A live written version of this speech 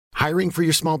Hiring for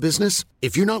your small business?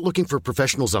 If you're not looking for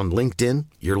professionals on LinkedIn,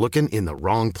 you're looking in the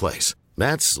wrong place.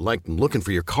 That's like looking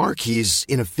for your car keys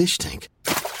in a fish tank.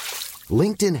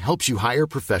 LinkedIn helps you hire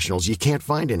professionals you can't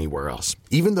find anywhere else,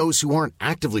 even those who aren't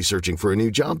actively searching for a new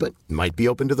job but might be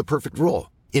open to the perfect role.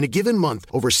 In a given month,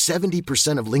 over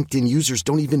 70% of LinkedIn users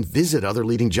don't even visit other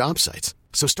leading job sites.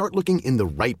 So start looking in the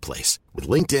right place. With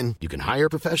LinkedIn, you can hire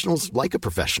professionals like a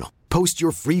professional. Post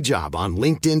your free job on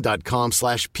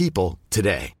linkedin.com/people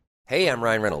today. Hey, I'm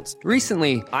Ryan Reynolds.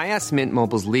 Recently, I asked Mint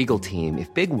Mobile's legal team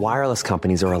if big wireless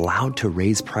companies are allowed to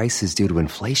raise prices due to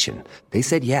inflation. They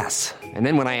said yes. And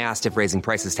then when I asked if raising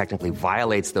prices technically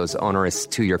violates those onerous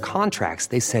two-year contracts,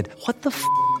 they said, "What the f***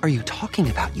 are you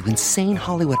talking about, you insane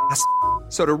Hollywood ass?"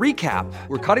 So to recap,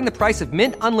 we're cutting the price of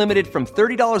Mint Unlimited from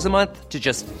 $30 a month to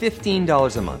just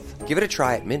 $15 a month. Give it a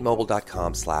try at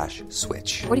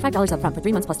mintmobile.com/switch. $45 up front for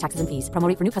 3 months plus taxes and fees. Promo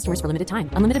rate for new customers for limited time.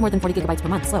 Unlimited more than 40 gigabytes per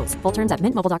month. Slows full terms at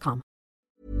mintmobile.com.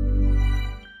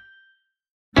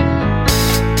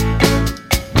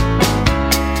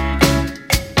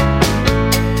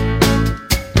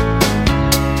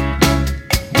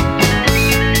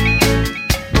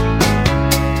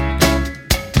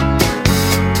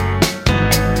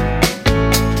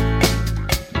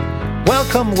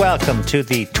 Welcome to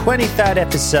the 23rd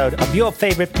episode of your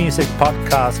favorite music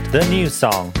podcast, The New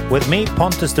Song, with me,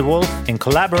 Pontus the Wolf, in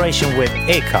collaboration with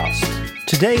Acast.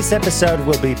 Today's episode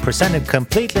will be presented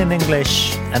completely in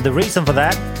English, and the reason for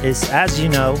that is, as you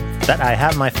know, that I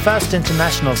have my first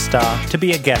international star to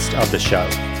be a guest of the show.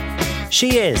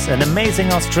 She is an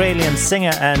amazing Australian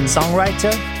singer and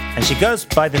songwriter, and she goes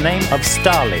by the name of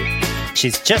Starlee.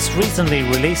 She's just recently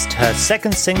released her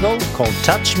second single called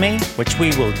Touch Me, which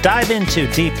we will dive into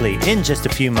deeply in just a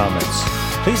few moments.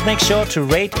 Please make sure to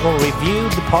rate or review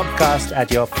the podcast at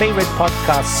your favorite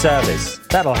podcast service.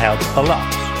 That'll help a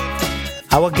lot.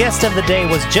 Our guest of the day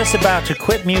was just about to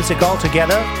quit music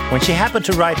altogether when she happened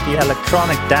to write the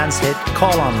electronic dance hit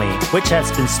Call On Me, which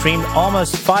has been streamed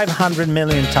almost 500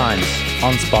 million times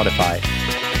on Spotify.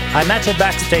 I met her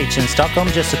backstage in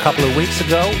Stockholm just a couple of weeks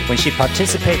ago when she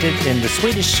participated in the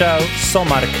Swedish show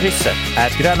Sommarkrysset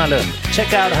at Gröna Lund.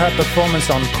 Check out her performance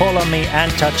on Call On Me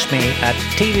and Touch Me at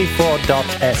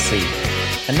tv4.se.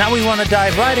 And now we want to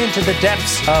dive right into the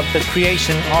depths of the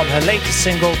creation of her latest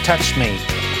single, Touch Me,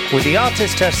 with the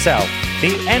artist herself,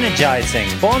 the energizing,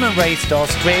 born and raised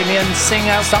Australian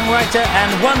singer, songwriter,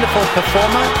 and wonderful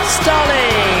performer,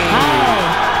 Starlee!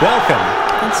 Hi! Welcome!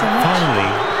 Thanks so much. Finally.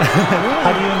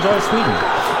 How do you enjoy Sweden?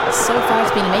 So far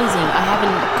it's been amazing. I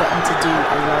haven't gotten to do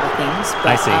a lot of things, but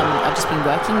I see. I've just been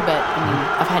working, but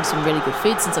I've had some really good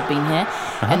food since I've been here.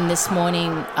 And this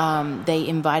morning they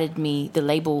invited me, the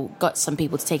label got some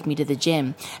people to take me to the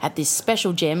gym at this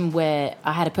special gym where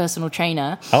I had a personal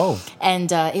trainer. Oh.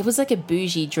 And it was like a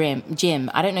bougie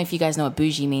gym. I don't know if you guys know what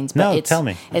bougie means, but No, tell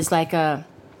me. It's like a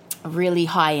really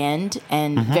high end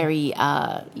and very,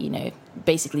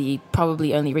 basically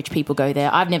probably only rich people go there.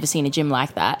 I've never seen a gym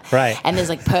like that. Right. And there's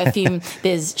like perfume,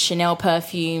 there's Chanel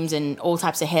perfumes and all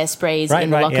types of hairsprays in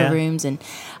the locker rooms. And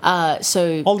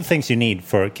so... all the things you need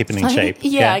for keeping in shape.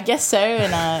 Yeah, I guess so.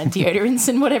 And deodorants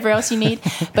and whatever else you need.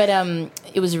 But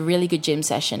it was a really good gym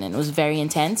session and it was very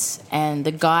intense. And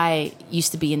the guy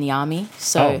used to be in the army.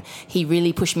 So he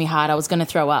really pushed me hard. I was going to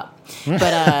throw up.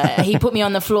 But he put me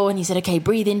on the floor and he said, okay,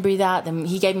 breathe in, breathe out. Then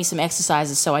he gave me some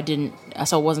exercises so I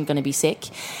wasn't going to be sick.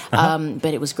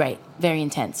 But it was great. Very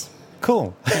intense.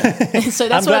 Cool. So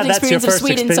that's one of the experience of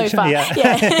Sweden so far.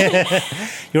 Yeah.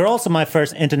 You're also my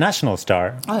first international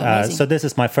star. Oh, amazing. So this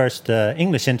is my first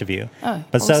English interview. Oh,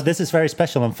 but awesome. So this is very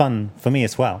special and fun for me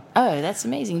as well. Oh, that's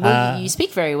amazing. Well, you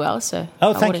speak very well, so...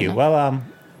 Oh, thank you. Well,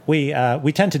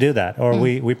 we tend to do that, or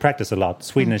we practice a lot.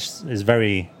 Swedish is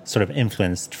very sort of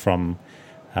influenced from...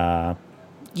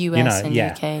 US and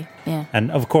UK, yeah. And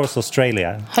of course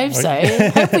Australia. Hope so.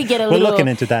 Hope we get a little... We're looking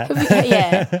into that.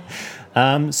 Yeah.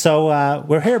 So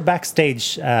we're here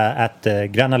backstage at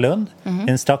Gröna Lund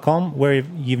in Stockholm, where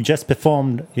you've just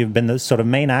performed. You've been the sort of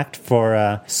main act for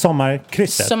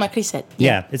Sommarkrysset. Sommarkrysset.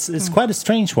 Yeah, it's quite a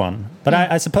strange one, but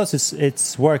I suppose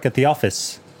it's work at the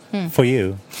office for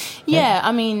you. Yeah,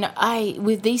 I mean,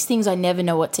 with these things, I never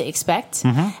know what to expect,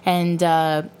 and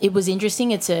it was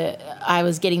interesting. I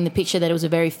was getting the picture that it was a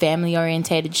very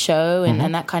family-orientated show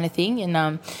and that kind of thing,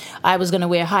 and I was going to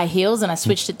wear high heels, and I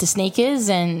switched it to sneakers,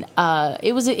 and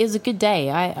it was a good day.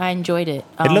 I enjoyed it.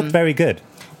 It looked very good.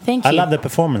 Thank you. I love the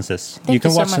performances. Thank you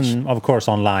can you so watch them, of course,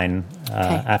 online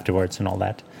afterwards and all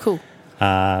that. Cool.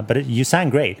 But you sang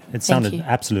great. It sounded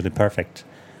absolutely perfect.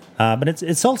 But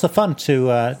it's also fun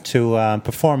to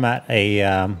perform at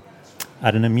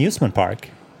an amusement park.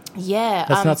 Yeah.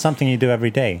 That's not something you do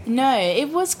every day. No, it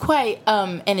was quite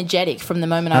energetic from the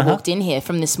moment I walked in here,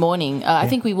 from this morning. I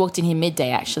think we walked in here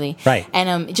midday, actually. Right.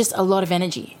 And just a lot of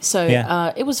energy. So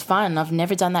it was fun. I've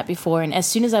never done that before. And as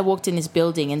soon as I walked in this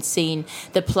building and seen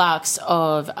the plaques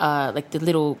of like the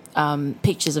little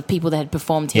pictures of people that had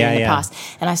performed here in the past,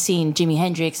 and I seen Jimi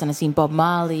Hendrix and I seen Bob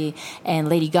Marley and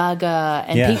Lady Gaga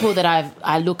and people that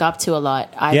I look up to a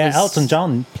lot. Elton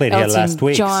John played here last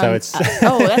week. So it's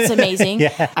oh, that's amazing.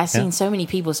 I've seen so many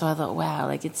people, so I thought, wow,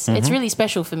 like it's really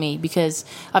special for me because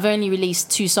I've only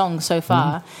released 2 songs so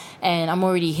far, and I'm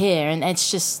already here, and it's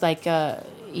just like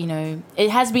it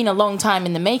has been a long time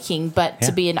in the making, but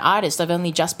to be an artist, I've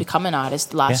only just become an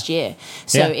artist last year,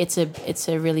 so it's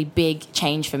a really big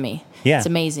change for me. It's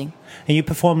amazing. And you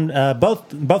performed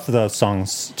both of those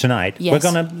songs tonight. Yes.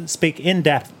 We're going to speak in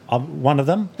depth of one of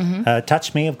them,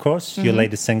 Touch Me, of course, your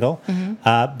latest single.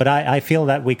 But I feel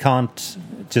that we can't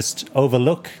just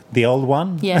overlook the old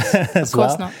one. Yes, as of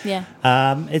course well. not.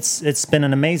 Yeah. It's been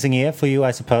an amazing year for you,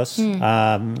 I suppose.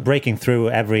 Breaking through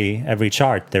every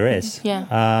chart there is.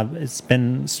 It's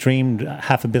been streamed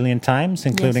 500 million times,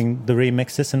 including the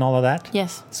remixes and all of that.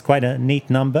 Yes. It's quite a neat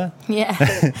number. Yeah.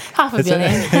 500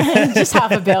 million. Just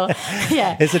 500 million.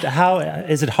 Yeah. Is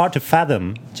it hard to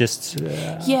fathom just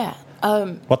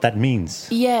what that means?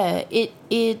 Yeah,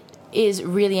 it is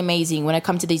really amazing when I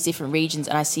come to these different regions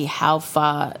and I see how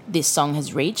far this song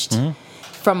has reached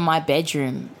from my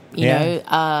bedroom, you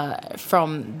know,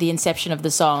 from the inception of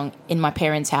the song in my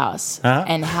parents' house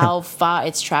and how far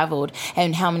it's traveled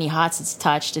and how many hearts it's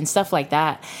touched and stuff like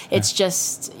that. It's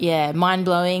just,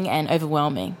 mind-blowing and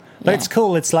overwhelming. But it's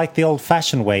cool. It's like the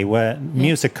old-fashioned way where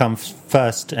music comes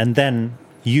first and then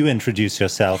you introduce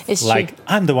yourself. It's like, true.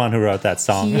 I'm the one who wrote that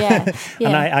song. Yeah.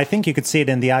 And I think you could see it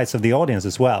in the eyes of the audience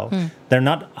as well. They're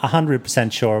not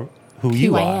 100% sure who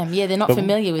you are. I am. Yeah, they're not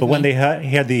familiar with me. But when they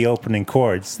hear the opening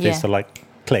chords, they sort of like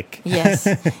click. Yes,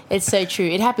 it's so true.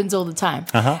 It happens all the time.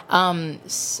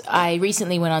 I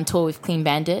recently went on tour with Clean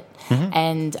Bandit,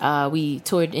 and we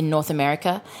toured in North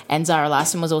America, and Zara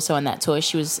Larsson was also on that tour.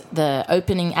 She was the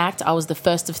opening act. I was the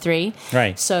first of 3.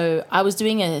 Right. So I was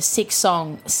doing a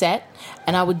 6-song set,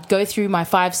 and I would go through my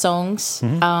 5 songs,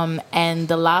 and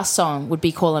the last song would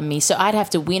be Call on Me. So I'd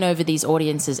have to win over these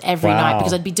audiences every night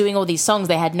because I'd be doing all these songs.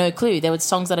 They had no clue. There were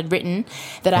songs that I'd written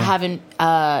that I haven't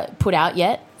put out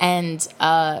yet, and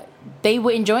they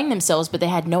were enjoying themselves, but they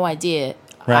had no idea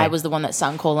I was the one that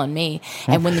sung Call on Me.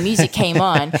 And when the music came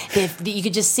on, you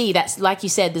could just see that's, like you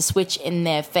said, the switch in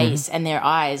their face and their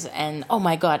eyes. And oh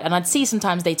my God. And I'd see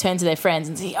sometimes they turn to their friends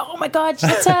and say, oh my God,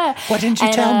 that's her. Why didn't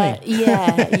you tell me?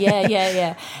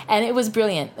 Yeah. And it was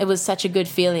brilliant. It was such a good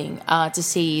feeling to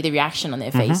see the reaction on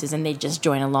their faces, and they'd just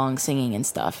join along singing and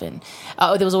stuff. And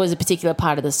there was always a particular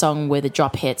part of the song where the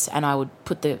drop hits, and I would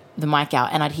put the mic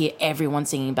out and I'd hear everyone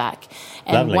singing back.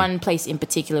 And Lovely. One place in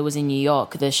particular was in New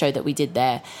York, the show that we did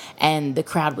there, and the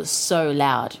crowd was so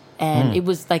loud. And it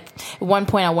was like, at one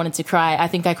point I wanted to cry. I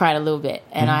think I cried a little bit,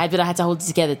 and but I had to hold it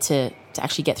together to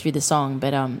actually get through the song.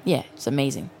 But it's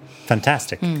amazing.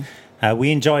 Fantastic.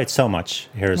 We enjoy it so much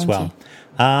here as well.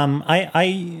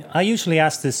 I usually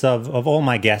ask this of all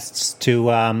my guests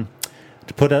to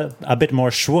put a bit more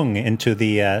schwung into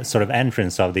the sort of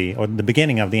entrance of the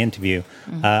beginning of the interview.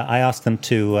 I ask them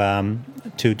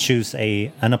to choose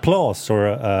an applause or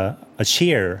a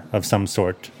cheer of some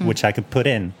sort, which I could put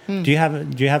in. Do you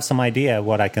have some idea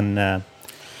what I can?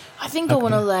 I think I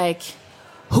want to like.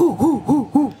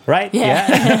 Hoo. Right?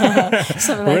 Yeah.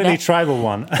 Something like really that. tribal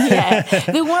one. Yeah.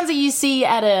 The ones that you see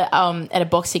at a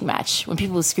boxing match when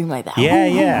people scream like that. Yeah.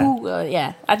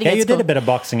 Yeah. I think You cool. did a bit of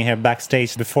boxing here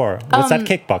backstage before. Was that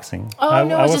kickboxing? Oh,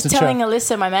 no, I was just wasn't telling sure.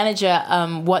 Alyssa, my manager,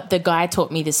 what the guy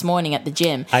taught me this morning at the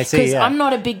gym. I see, Because yeah. I'm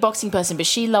not a big boxing person, but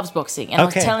she loves boxing. And I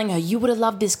was telling her, you would have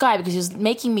loved this guy because he was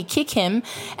making me kick him,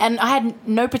 and I had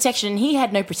no protection, and he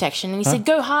had no protection. And he said,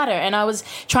 go harder. And I was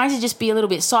trying to just be a little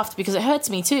bit soft because it hurts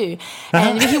me too.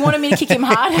 And he wanted me to kick him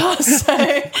harder. So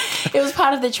it was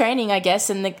part of the training, I guess,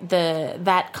 and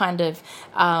that kind of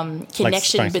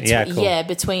connection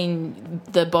between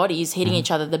the bodies hitting each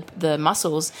other, the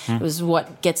muscles, was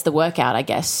what gets the workout, I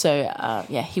guess. So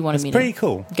he wanted me to pretty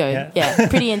cool. Go,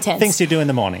 pretty intense. Things you do in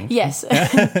the morning. Yes.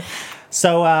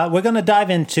 So we're going to dive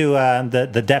into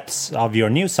the depths of your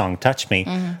new song, Touch Me.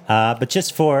 But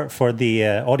just for the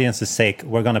audience's sake,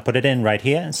 we're going to put it in right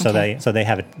here so they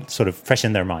have it sort of fresh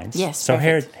in their minds. Yes, so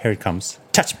perfect. here it comes.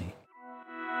 Touch Me.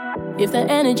 If the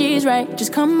energy's right,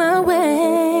 just come my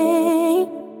way.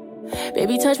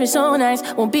 Baby, touch me so nice,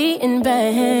 won't be in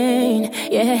vain.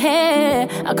 Yeah,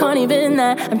 I can't even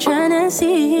lie, I'm trying to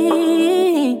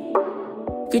see.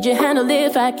 Could you handle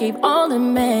it if I gave all of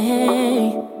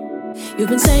me? You've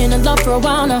been saying a lot for a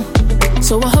while now,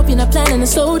 so I hope you're not planning to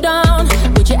slow down.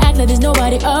 Would you act like there's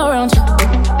nobody around?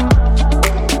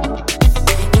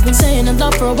 You've been saying a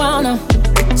lot for a while now,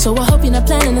 so I hope you're not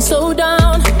planning to slow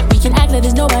down. We can act like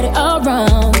there's nobody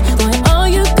around. Boy, all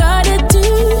you gotta do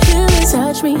is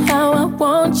touch me how I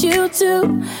want you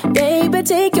to. Baby,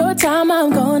 take your time,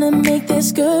 I'm gonna make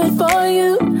this good for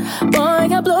you. Boy,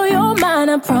 I'll blow your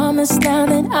mind, I promise now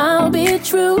that I'll be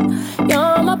true.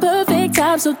 You're my perfect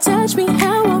type, so touch me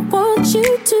how I want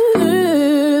you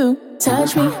to.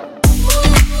 Touch me.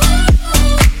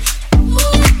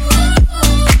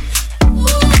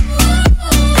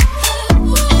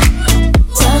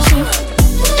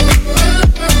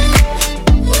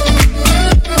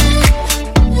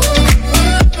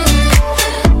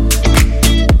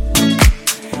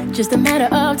 Just a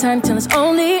matter of time till it's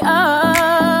only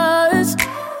us.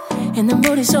 And the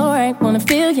mood is alright, wanna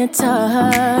feel your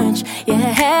touch.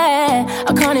 Yeah,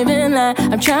 I can't even lie,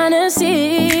 I'm trying to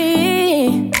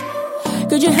see.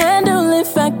 Could you handle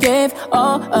if I gave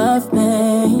all of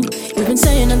me? You've been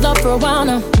saying a lot for a while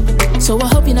now, so I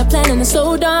hope you're not planning to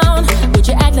slow down. Would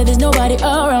you act like there's nobody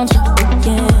around?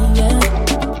 Yeah.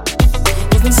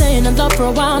 You've been saying a lot for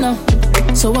a while now,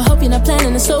 so I hope you're not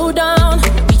planning to slow down.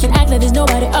 We can act like there's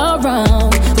nobody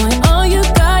around. Boy, all you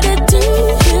gotta do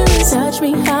is touch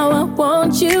me how I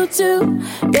want you to.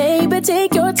 Baby,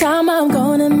 take your time, I'm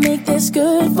gonna make this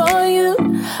good for you.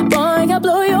 Boy, I'll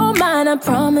blow your mind, I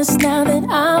promise now that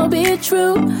I'll be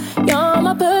true. You're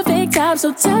my perfect type,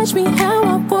 so touch me how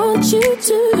I want you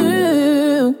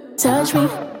to. Touch me.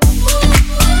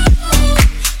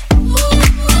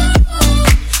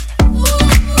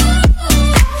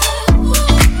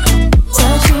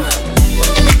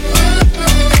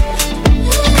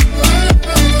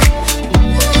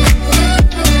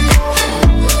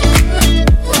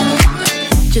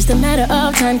 Just a matter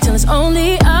of time till it's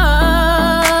only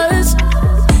us.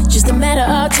 Just a matter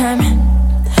of time.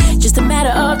 Just a matter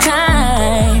of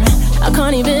time. I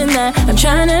can't even lie, I'm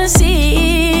trying to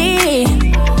see.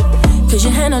 Cause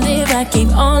you handle it like keep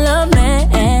all of me.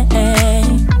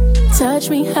 Touch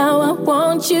me how I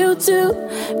want you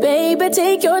to. Baby,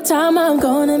 take your time, I'm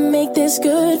gonna make this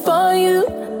good for you.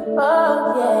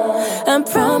 Oh, yeah. I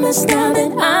promise now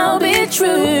that I'll be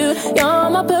true. You're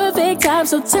my perfect type,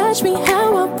 so touch me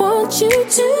how I want you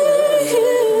to.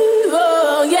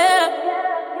 Oh, yeah.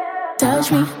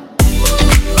 Touch me.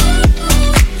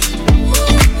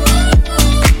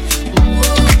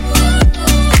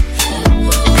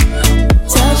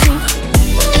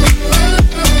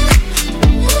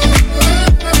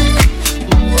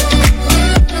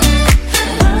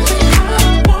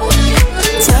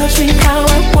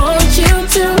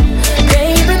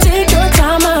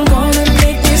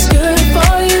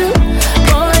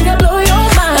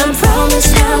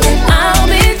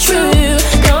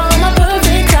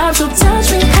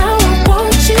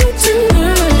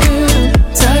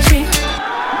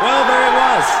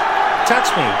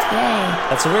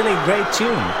 That's a really great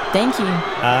tune. Thank you.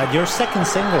 Your second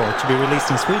single to be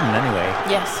released in Sweden anyway.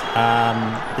 Yes.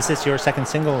 Is this your second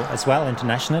single as well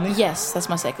internationally? Yes, that's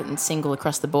my second single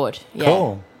across the board. Yeah.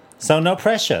 Cool. So no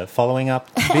pressure following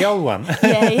up the old one.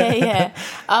 Yeah.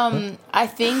 I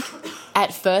think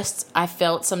at first I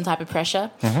felt some type of pressure,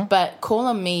 but Call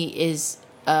on Me is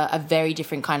a very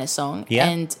different kind of song. Yeah.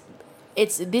 And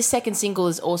this second single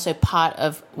is also part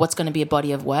of what's going to be a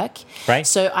body of work. Right.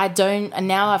 So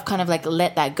now I've kind of like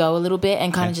let that go a little bit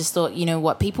and kind of just thought, you know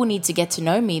what, people need to get to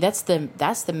know me. That's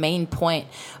the main point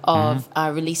of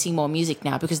releasing more music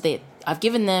now, because I've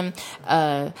given them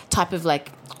a type of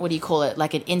like, what do you call it?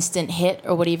 Like an instant hit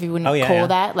or whatever you would call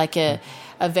that. Like a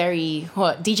very,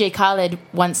 what DJ Khaled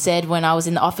once said when I was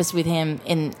in the office with him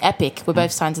in Epic. We're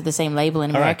both signed to the same label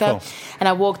in America. All right, cool. And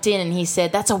I walked in and he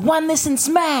said, that's a one listen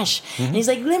smash. And he's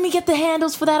like, let me get the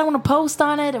handles for that. I want to post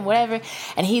on it and whatever.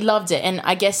 And he loved it. And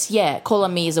I guess, Call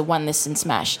on Me is a one listen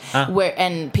smash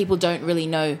and people don't really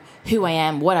know who I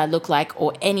am, what I look like,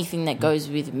 or anything that goes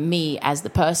with me as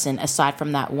the person aside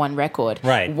from that one record.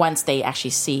 Right. Once they actually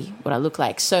see what I look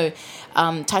like. So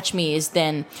Touch Me is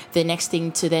then the next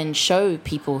thing to then show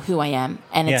people who I am.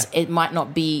 And it might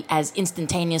not be as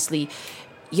instantaneously,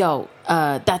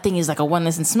 that thing is like a one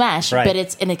listen smash, but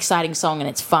it's an exciting song and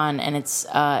it's fun and it's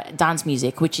dance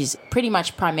music, which is pretty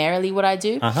much primarily what I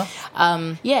do.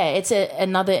 It's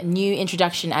another new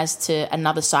introduction as to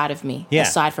another side of me,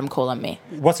 aside from Call on Me.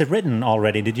 Was it written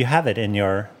already? Did you have it in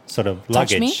your sort of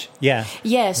luggage? Touch Me?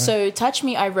 Yeah. So Touch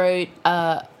Me I wrote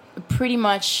pretty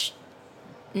much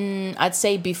I'd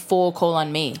say before Call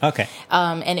on Me. Okay.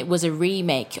 And it was a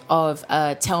remake of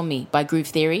Tell Me by Groove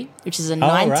Theory, which is a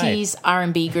right. 90s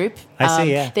R&B group. I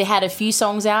see, yeah. They had a few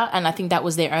songs out, and I think that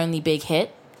was their only big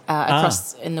hit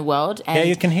across in the world. And yeah,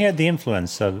 you can hear the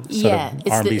influence of sort of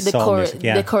R&B it's the soul chorus, music.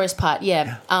 Yeah. the chorus part,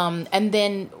 yeah. And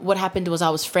then what happened was I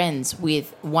was friends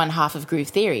with one half of Groove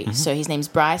Theory. Mm-hmm. So his name's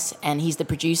Bryce, and he's the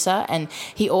producer, and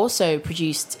he also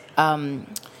produced You're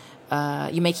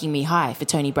Making Me High for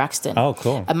Tony Braxton. Oh,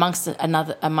 cool. Amongst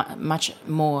much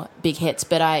more big hits.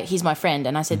 But he's my friend,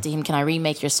 and I said to him, can I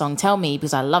remake your song Tell Me,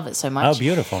 because I love it so much. Oh,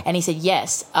 beautiful. And he said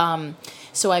yes.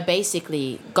 So I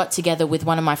basically got together with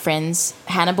one of my friends,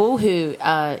 Hannibal, who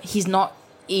he's not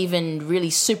even really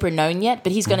super known yet,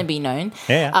 but he's going to be known.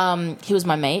 Yeah. He was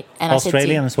my mate. And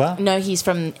Australian I as said well? No, he's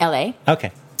from LA.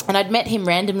 Okay. And I'd met him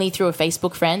randomly through a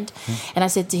Facebook friend. And I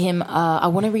said to him, I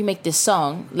want to remake this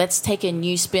song. Let's take a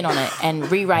new spin on it and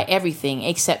rewrite everything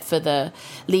except for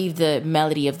leave the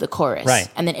melody of the chorus. Right.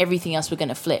 And then everything else we're going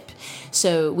to flip.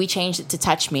 So we changed it to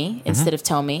Touch Me instead of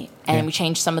Tell Me. And we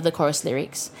changed some of the chorus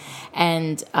lyrics.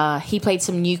 And he played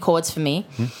some new chords for me.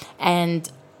 And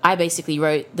I basically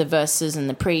wrote the verses and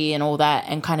the pre and all that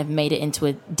and kind of made it into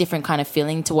a different kind of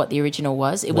feeling to what the original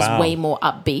was. It was way more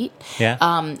upbeat. Yeah.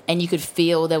 And you could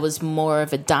feel there was more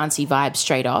of a dancey vibe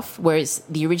straight off, whereas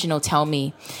the original Tell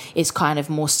Me is kind of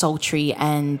more sultry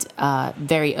and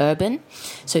very urban.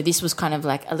 So this was kind of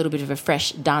like a little bit of a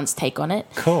fresh dance take on it.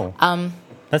 Cool.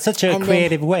 That's such a and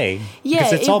creative way. Yeah,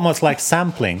 because it's almost like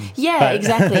sampling. Yeah, but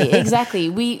exactly.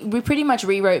 We pretty much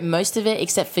rewrote most of it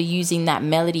except for using that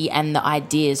melody and the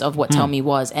ideas of what Tell Me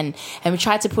was. And we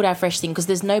tried to put our fresh thing, because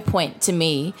there's no point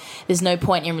in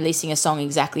releasing a song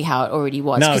exactly how it already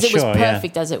was. Because it was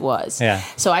perfect as it was. Yeah.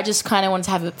 So I just kind of wanted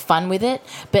to have fun with it.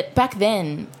 But back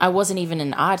then, I wasn't even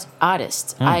an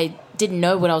artist. I didn't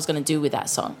know what I was going to do with that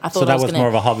song. I thought so that I was was more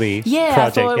of a hobby project. I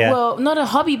thought, well, not a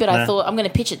hobby, but I thought I'm going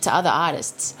to pitch it to other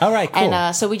artists. All right, cool.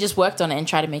 And so we just worked on it and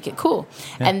tried to make it cool.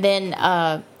 Yeah. And then,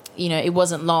 it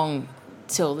wasn't long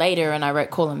till later, and I wrote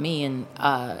Call on Me,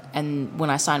 and when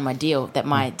I signed my deal, that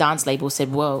my dance label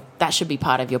said, well, that should be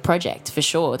part of your project for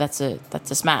sure. That's a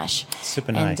smash.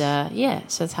 Super nice.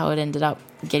 And so that's how it ended up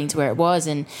getting to where it was.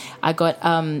 And I got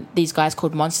these guys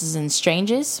called Monsters and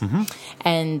Strangers,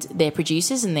 and they're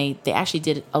producers, and they actually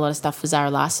did a lot of stuff for Zara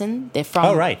Larsson. They're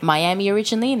from Miami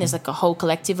originally, and there's like a whole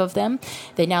collective of them.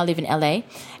 They now live in LA,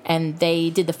 and they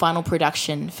did the final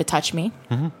production for Touch Me.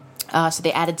 So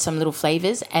they added some little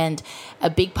flavors, and a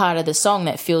big part of the song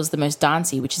that feels the most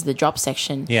dancey, which is the drop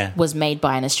section, was made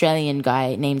by an Australian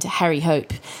guy named Harry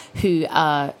Hope, who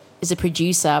is a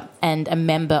producer and a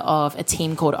member of a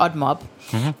team called Odd Mob.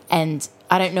 And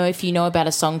I don't know if you know about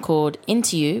a song called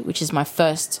Into You, which is my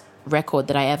first record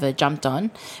that I ever jumped on,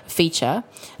 feature.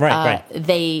 Right.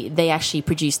 They actually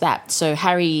produced that. So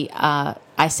Harry,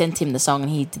 I sent him the song, and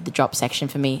he did the drop section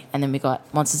for me, and then we got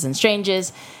Monsters and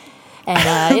Strangers.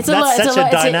 And it's such a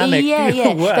dynamic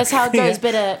work. That's how it goes.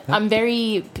 But I'm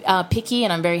very picky,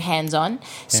 and I'm very hands-on.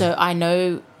 So I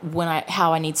know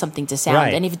how I need something to sound.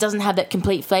 Right. And if it doesn't have that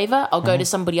complete flavor, I'll go to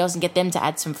somebody else and get them to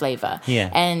add some flavor. Yeah.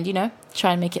 And,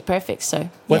 try and make it perfect. So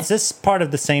was this part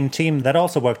of the same team that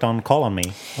also worked on Call on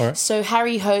Me? Or? So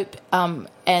Harry Hope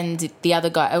and the other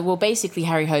guy, basically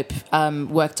Harry Hope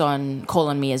worked on Call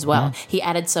on Me as well. He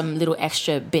added some little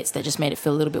extra bits that just made it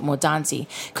feel a little bit more dancey,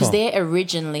 because they're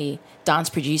originally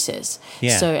dance producers.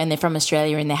 Yeah. So, and they're from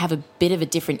Australia, and they have a bit of a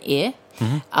different ear.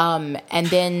 And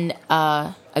then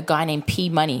a guy named P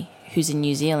Money, who's in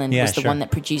New Zealand, was the one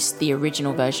that produced the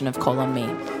original version of Call on Me.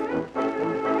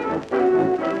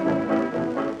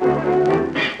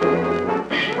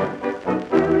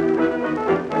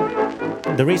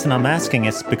 The reason I'm asking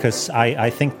is because I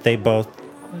think they both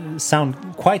sound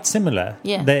quite similar.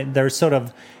 Yeah. They're sort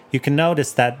of, you can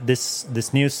notice that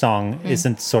this new song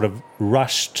isn't sort of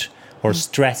rushed or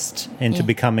stressed into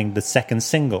becoming the second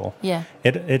single. Yeah.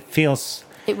 It feels...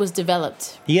 It was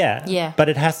developed. Yeah. But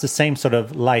it has the same sort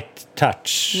of light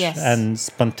touch and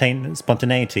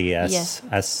spontaneity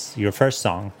as your first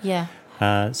song. Yeah.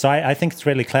 So I think it's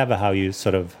really clever how you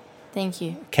sort of... Thank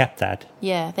you. Kept that.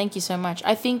 Yeah, thank you so much.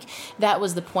 I think that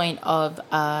was the point of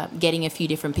getting a few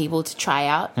different people to try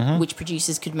out which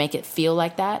producers could make it feel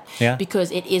like that. Yeah.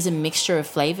 Because it is a mixture of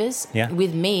flavors. Yeah.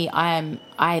 With me,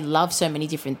 I love so many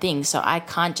different things, so I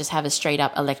can't just have a straight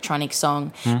up electronic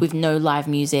song with no live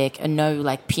music and no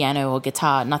like piano or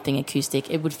guitar, nothing acoustic.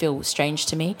 It would feel strange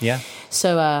to me. Yeah.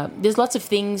 So there's lots of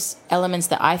elements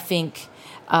that I think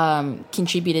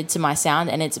contributed to my sound,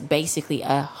 and it's basically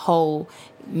a whole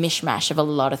mishmash of a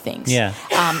lot of things. Yeah.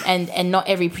 And not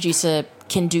every producer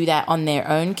can do that on their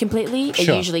own completely. It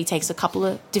usually takes a couple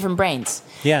of different brains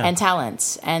and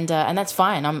talents, and that's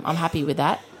fine. I'm happy with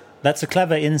that. That's a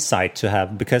clever insight to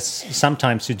have, because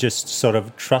sometimes you just sort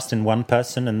of trust in one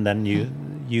person and then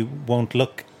you won't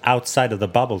look outside of the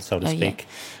bubble, so to speak.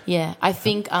 Yeah, I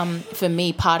think for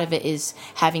me, part of it is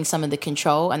having some of the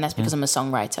control, and that's because I'm a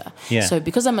songwriter. Yeah. So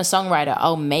because I'm a songwriter,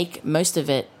 I'll make most of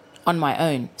it on my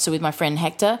own. So with my friend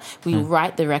Hector, we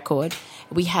write the record.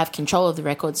 We have control of the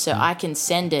record, so I can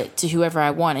send it to whoever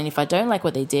I want. And if I don't like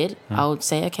what they did, I'll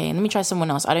say, okay, let me try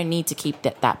someone else. I don't need to keep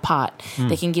that part.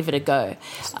 They can give it a go.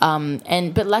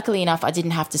 But luckily enough, I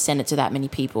didn't have to send it to that many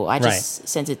people. I just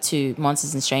sent it to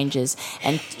Monsters and Strangers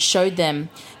and showed them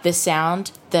the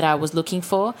sound that I was looking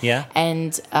for. Yeah.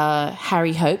 And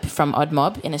Harry Hope from Odd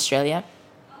Mob in Australia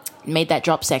made that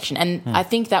drop section, and I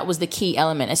think that was the key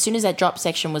element. As soon as that drop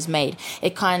section was made,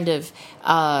 it kind of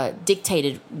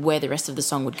dictated where the rest of the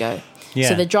song would go.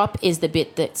 So the drop is the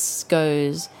bit that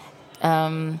goes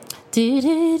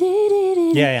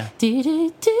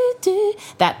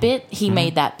that bit. He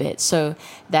made that bit, so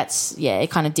that's it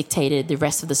kind of dictated the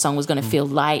rest of the song was going to feel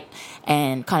light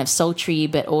and kind of sultry,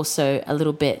 but also a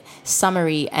little bit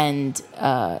summery, and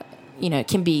it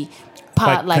can be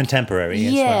part quite like contemporary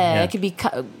as well. Yeah, it could be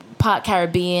part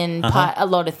Caribbean, part a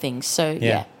lot of things. So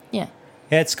yeah,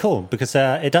 it's cool because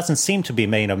it doesn't seem to be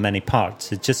made of many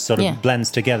parts. It just sort of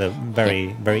blends together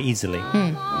very, very easily.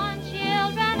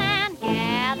 Children and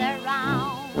gather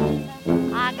round.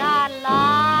 I got a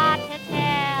lot to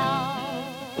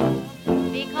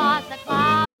tell because the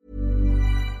cloud.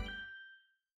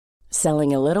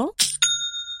 Selling a little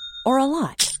or a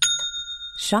lot?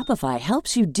 Shopify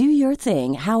helps you do your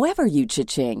thing however you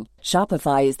cha-ching.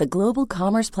 Shopify is the global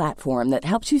commerce platform that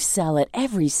helps you sell at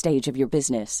every stage of your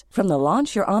business. From the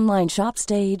launch your online shop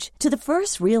stage to the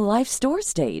first real-life store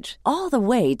stage, all the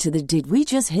way to the did we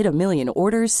just hit a million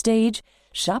orders stage.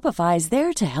 Shopify is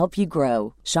there to help you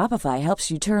grow. Shopify helps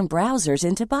you turn browsers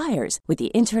into buyers with the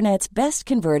internet's best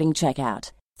converting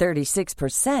checkout.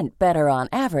 36% better on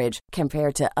average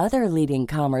compared to other leading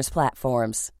commerce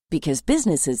platforms. Because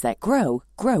businesses that grow,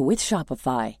 grow with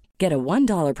Shopify. Get a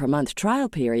 $1 per month trial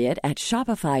period at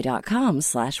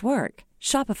shopify.com/work.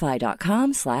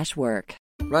 Shopify.com/work.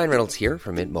 Ryan Reynolds here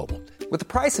from Mint Mobile. With the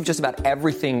price of just about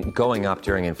everything going up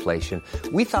during inflation,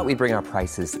 we thought we'd bring our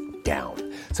prices down.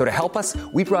 So to help us,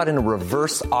 we brought in a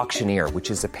reverse auctioneer,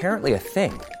 which is apparently a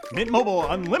thing. Mint Mobile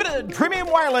Unlimited Premium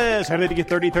Wireless. How to get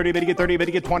 30, 30, bit to get 30, bit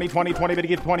to get 20, 20, 20, bit to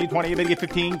get 20, 20, bit to get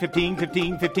 15, 15,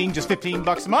 15, 15, just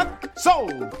 $15 a month?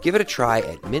 Sold! Give it a try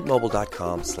at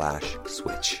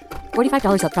mintmobile.com/switch.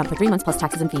 $45 up front for 3 months plus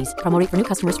taxes and fees. Promo rate for new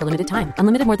customers for limited time.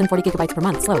 Unlimited more than 40 gigabytes per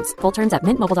month. Slows full terms at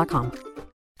mintmobile.com.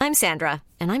 I'm Sandra,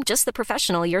 and I'm just the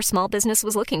professional your small business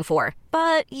was looking for.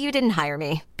 But you didn't hire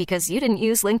me because you didn't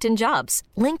use LinkedIn Jobs.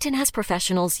 LinkedIn has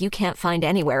professionals you can't find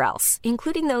anywhere else,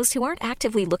 including those who aren't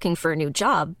actively looking for a new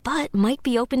job, but might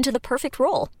be open to the perfect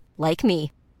role, like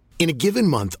me. In a given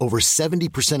month, over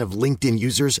 70% of LinkedIn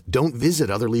users don't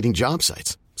visit other leading job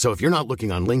sites. So if you're not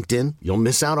looking on LinkedIn, you'll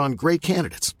miss out on great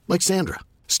candidates like Sandra.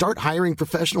 Start hiring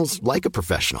professionals like a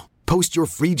professional. Post your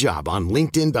free job on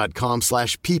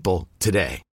linkedin.com/people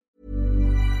today.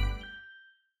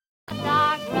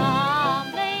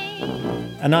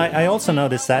 And I also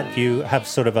noticed that you have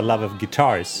sort of a love of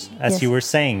guitars. As you were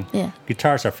saying,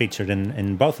 guitars are featured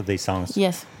in both of these songs.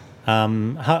 Yes.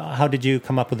 How did you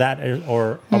come up with that?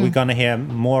 Or are we going to hear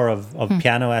more of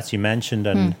piano, as you mentioned,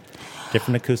 and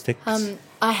different acoustics?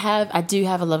 I do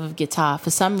have a love of guitar. For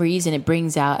some reason, it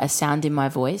brings out a sound in my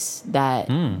voice that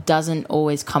doesn't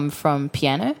always come from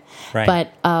piano. Right.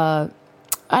 But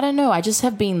I don't know. I just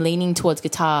have been leaning towards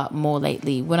guitar more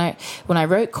lately. When I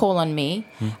wrote "Call on Me,"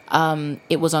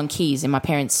 it was on keys. In my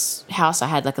parents' house, I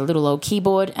had like a little old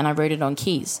keyboard, and I wrote it on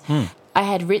keys. I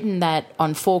had written that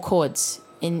on 4 chords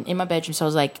in my bedroom. So I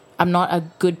was like, I'm not a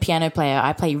good piano player.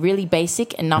 I play really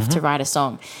basic enough to write a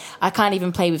song. I can't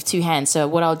even play with 2 hands. So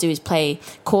what I'll do is play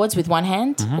chords with one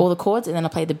hand, all the chords, and then I'll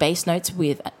play the bass notes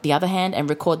with the other hand and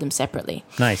record them separately.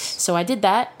 Nice. So I did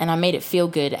that, and I made it feel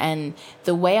good. And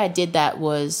the way I did that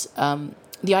was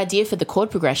the idea for the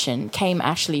chord progression came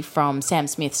actually from Sam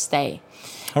Smith's Stay.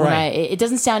 All right. It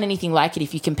doesn't sound anything like it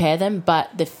if you compare them,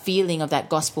 but the feeling of that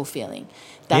gospel feeling.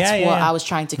 That's what I was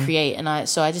trying to create. And I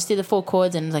just did the 4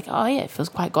 chords and was like, oh, yeah, it feels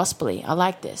quite gospel-y. I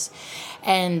like this.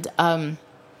 And I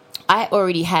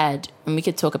already had, and we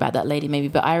could talk about that later maybe,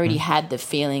 but I already had the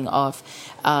feeling of,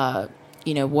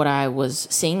 what I was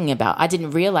singing about. I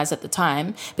didn't realize at the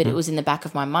time, but it was in the back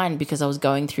of my mind because I was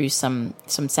going through some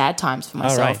sad times for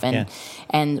myself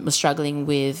and was struggling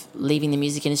with leaving the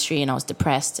music industry, and I was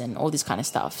depressed and all this kind of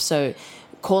stuff. So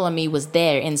Call on Me was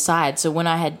there inside. So when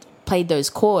I had played those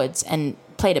chords and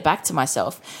played it back to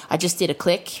myself, I just did a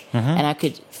click and I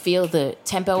could feel the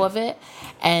tempo of it.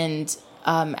 And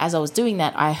as I was doing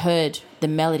that, I heard the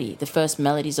melody, the first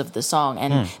melodies of the song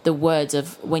and the words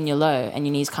of When You're Low and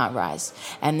Your Knees Can't Rise.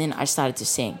 And then I started to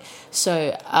sing.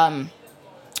 So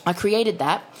I created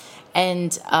that.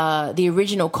 And the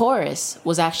original chorus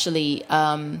was actually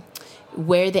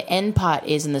where the end part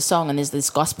is in the song, and there's this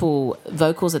gospel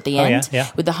vocals at the end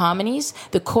with the harmonies.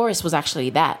 The chorus was actually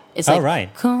that. It's like,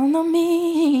 right. Call on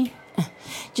me,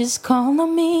 just call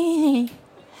on me.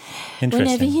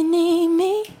 Whenever you need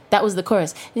me. That was the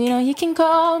chorus. You know, you can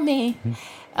call me.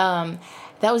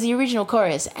 That was the original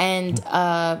chorus. And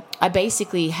I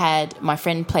basically had my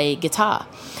friend play guitar.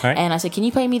 Right. And I said, can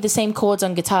you play me the same chords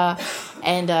on guitar?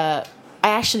 And I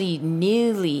actually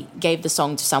nearly gave the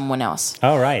song to someone else.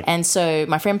 Oh, right. And so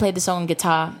my friend played the song on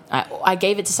guitar. I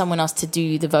gave it to someone else to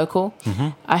do the vocal.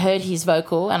 I heard his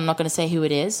vocal, and I'm not going to say who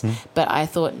it is, but I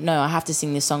thought, no, I have to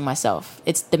sing this song myself.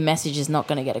 The message is not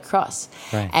going to get across.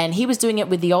 Right. And he was doing it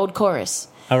with the old chorus.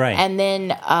 Oh, right. And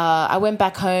then I went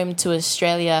back home to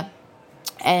Australia,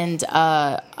 and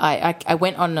I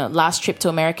went on a last trip to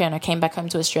America, and I came back home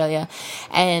to Australia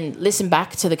and listened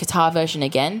back to the guitar version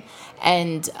again.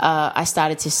 And I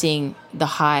started to sing the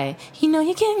high, you know,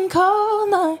 you can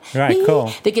call on Right, me.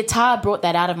 cool. The guitar brought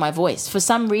that out of my voice. For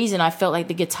some reason, I felt like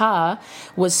the guitar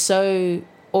was so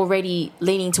already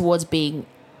leaning towards being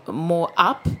more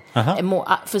up and more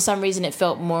up. For some reason, it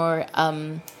felt more...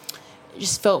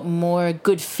 just felt more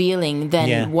good feeling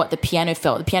than what the piano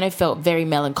felt. The piano felt very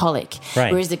melancholic,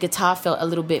 whereas the guitar felt a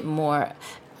little bit more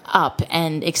up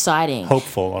and exciting,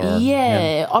 hopeful, or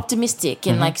optimistic,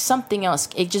 and like something else.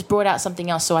 It just brought out something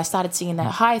else. So I started singing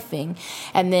that high thing,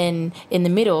 and then in the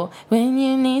middle, when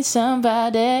you need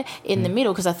somebody, in the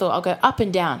middle, because I thought I'll go up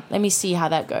and down. Let me see how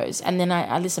that goes. And then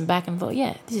I listened back and thought,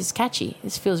 yeah, this is catchy.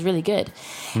 This feels really good.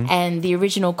 And the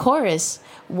original chorus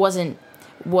wasn't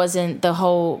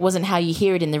how you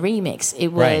hear it in the remix. It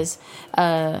was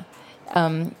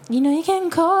you know, you can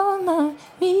call on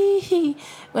me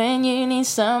when you need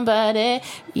somebody.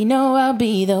 You know, I'll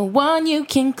be the one you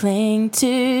can cling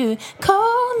to.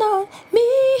 Call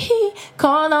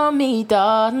on me,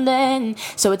 darling.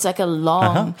 So it's like a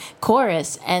long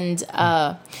chorus. And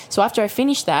so after I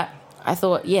finished that, I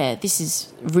thought, yeah, this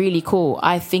is really cool.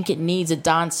 I think it needs a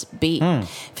dance beat.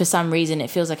 For some reason, it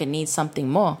feels like it needs something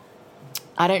more.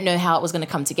 I don't know how it was going to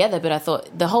come together, but I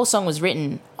thought the whole song was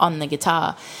written on the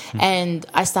guitar, and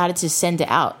I started to send it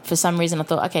out. For some reason, I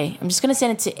thought, okay, I'm just going to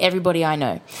send it to everybody I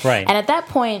know. Right. And at that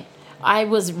point, I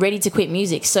was ready to quit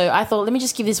music. So I thought, let me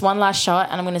just give this one last shot,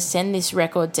 and I'm going to send this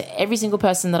record to every single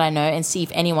person that I know and see if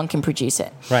anyone can produce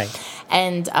it. Right.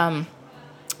 And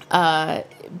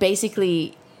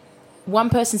basically...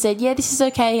 one person said, yeah, this is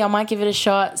okay, I might give it a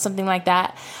shot, something like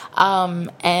that.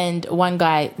 And one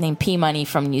guy named P Money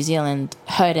from New Zealand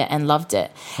heard it and loved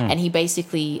it. And he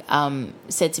basically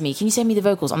said to me, can you send me the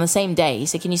vocals? On the same day, he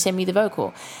said, can you send me the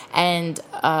vocal? And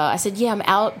I said, yeah, I'm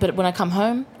out, but when I come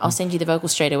home, I'll send you the vocal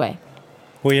straight away.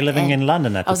 Were you living in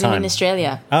London at the time? I was in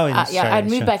Australia. Oh, in Australia. Yeah, I'd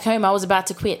moved back home. I was about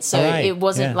to quit. So it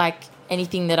wasn't like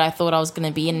anything that I thought I was going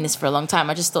to be in this for a long time.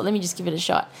 I just thought, let me just give it a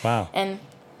shot. Wow. And...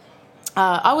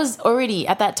 I was already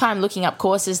at that time looking up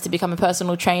courses to become a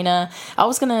personal trainer. I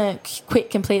was going to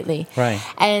quit completely. Right.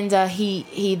 And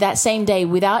he that same day,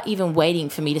 without even waiting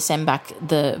for me to send back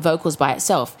the vocals by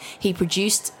itself, he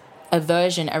produced a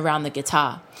version around the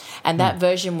guitar. And that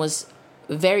version was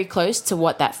very close to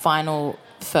what that final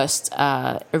first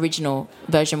original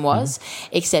version was,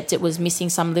 except it was missing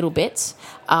some little bits.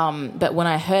 But when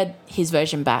I heard his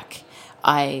version back,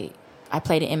 I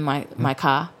played it in my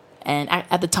car. And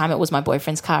at the time, it was my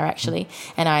boyfriend's car, actually.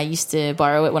 And I used to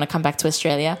borrow it when I come back to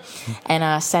Australia. And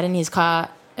I sat in his car,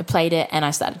 I played it, and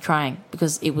I started crying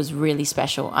because it was really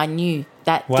special. I knew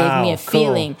that gave me a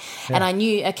feeling. Yeah. And I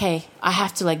knew, okay, I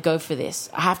have to go for this.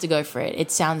 I have to go for it.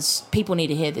 People need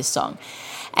to hear this song.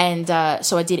 And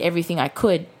so I did everything I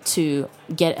could to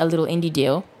get a little indie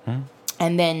deal.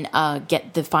 And then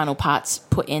get the final parts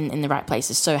put in the right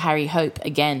places. So Harry Hope,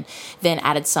 again, then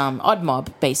added some Odd Mob,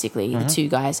 basically, the two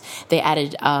guys. They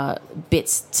added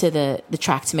bits to the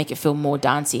track to make it feel more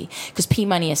dancey. Because P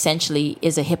Money essentially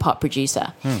is a hip-hop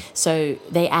producer. So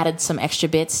they added some extra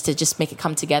bits to just make it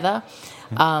come together.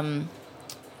 And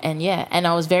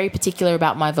I was very particular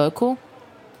about my vocal.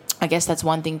 I guess that's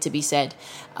one thing to be said.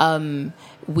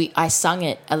 I sung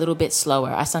it a little bit slower.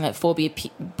 I sung it 4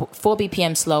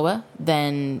 BPM slower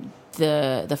than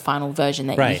the final version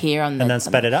that Right. you hear on the... And then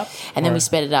sped it up? And then Or- we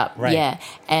sped it up, Right. yeah.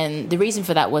 And the reason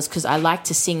for that was because I like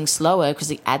to sing slower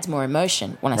because it adds more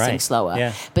emotion when I sing Right. slower.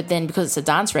 Yeah. But then because it's a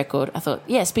dance record, I thought,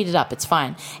 yeah, speed it up, it's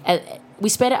fine. We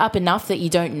sped it up enough that you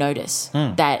don't notice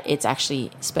that it's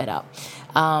actually sped up.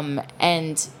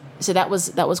 And so that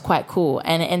was quite cool.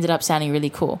 And it ended up sounding really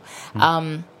cool.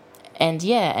 And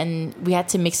yeah, and we had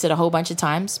to mix it a whole bunch of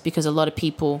times because a lot of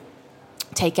people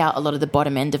take out a lot of the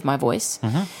bottom end of my voice.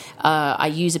 I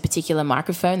use a particular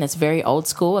microphone that's very old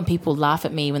school, and people laugh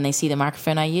at me when they see the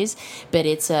microphone I use, but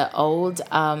it's an old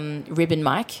ribbon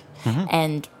mic.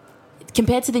 And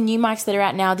compared to the new mics that are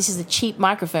out now, this is a cheap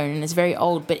microphone and it's very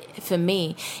old, but for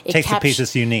me, it Takes the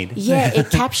pieces you need. Yeah, it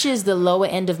captures the lower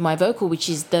end of my vocal, which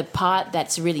is the part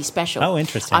that's really special. Oh,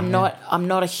 interesting. I'm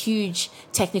not a huge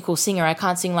technical singer. I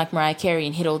can't sing like Mariah Carey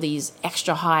and hit all these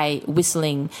extra high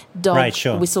whistling dog Right,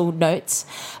 sure. whistle notes,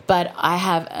 but I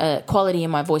have a quality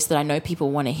in my voice that I know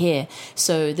people want to hear.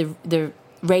 So the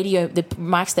radio, the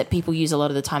mics that people use a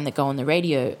lot of the time that go on the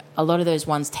radio, a lot of those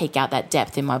ones take out that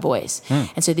depth in my voice.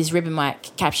 And so this ribbon mic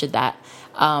captured that.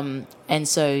 And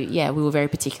so, yeah, we were very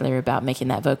particular about making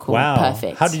that vocal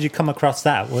perfect. How did you come across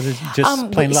that? Was it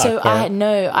just plain luck? So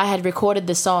or- I had recorded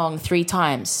the song 3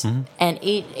 times, and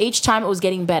each time it was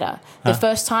getting better. The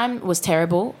first time was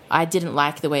terrible. I didn't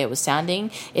like the way it was sounding.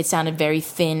 It sounded very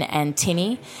thin and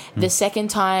tinny. The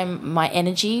second time, my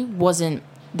energy wasn't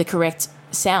the correct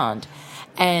sound.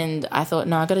 And I thought,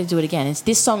 no, I got to do it again.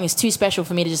 This song is too special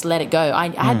for me to just let it go. I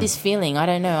had this feeling. I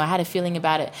don't know. I had a feeling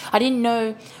about it. I didn't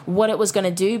know what it was going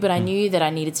to do, but I knew that I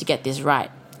needed to get this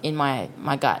right in my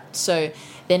gut. So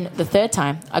then the third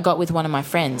time, I got with one of my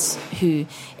friends who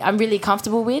I'm really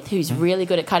comfortable with, who's really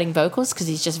good at cutting vocals because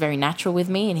he's just very natural with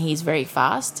me and he's very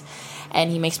fast. And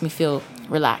he makes me feel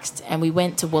relaxed. And we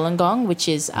went to Wollongong, which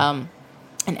is an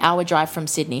hour drive from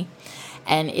Sydney.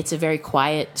 And it's a very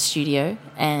quiet studio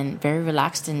and very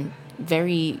relaxed and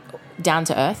very down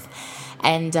to earth.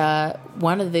 And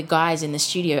one of the guys in the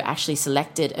studio actually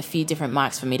selected a few different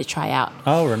mics for me to try out.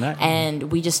 Oh, right.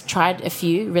 And we just tried a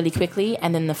few really quickly.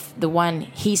 And then the one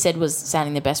he said was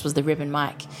sounding the best was the ribbon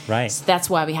mic. Right. So that's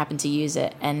why we happened to use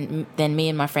it. And then me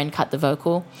and my friend cut the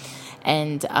vocal.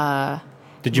 And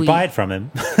did you buy it from him?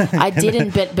 I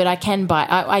didn't, but I can buy.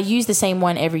 I use the same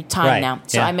one every time Right, now,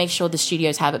 so yeah. I make sure the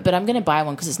studios have it. But I'm going to buy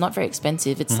one because it's not very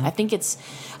expensive. It's I think it's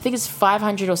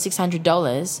 $500 or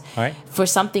 $600 Right. for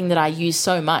something that I use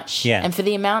so much. Yeah. And for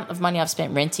the amount of money I've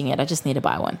spent renting it, I just need to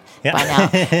buy one Yeah. by now.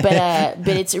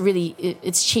 But it's really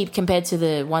it's cheap compared to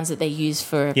the ones that they use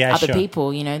for Yeah, other sure.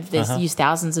 people. You know, they use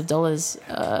thousands of dollars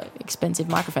expensive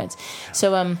microphones.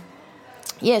 So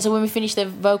yeah, so when we finish the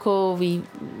vocal, we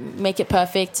make it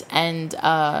perfect, and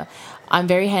I'm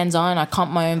very hands-on. I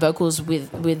comp my own vocals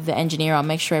with the engineer. I'll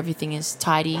make sure everything is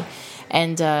tidy,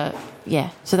 and yeah,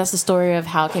 so that's the story of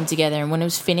how it came together. And when it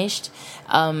was finished,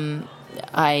 we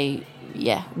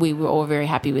were all very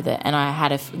happy with it, and I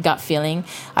had a gut feeling.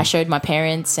 I showed my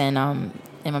parents, and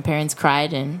my parents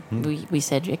cried, and we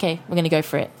said, okay, we're going to go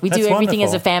for it. We That's do everything as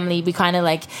a wonderful. family. We kind of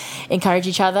like encourage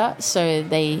each other, so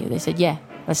they said, yeah,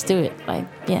 let's do it. Like,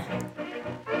 yeah.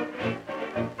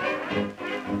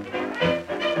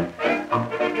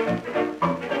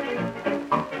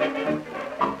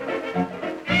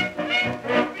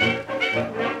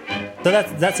 So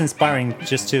that's inspiring,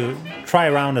 just to try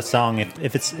around a song.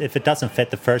 If it doesn't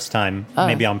fit the first time,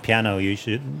 maybe on piano you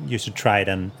should try it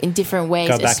and In different ways.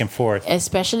 go back and forth.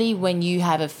 Especially when you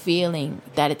have a feeling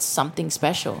that it's something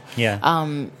special. Yeah.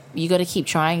 You got to keep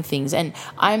trying things. And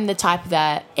I'm the type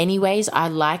that, anyways, I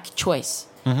like choice.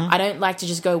 I don't like to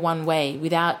just go one way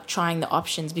without trying the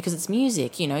options, because it's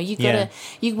music. You know, you gotta.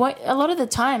 A lot of the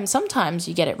time, sometimes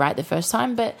you get it right the first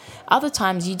time, but other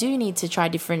times you do need to try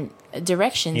different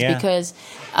directions Yeah. because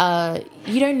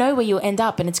you don't know where you'll end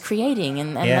up, and it's creating,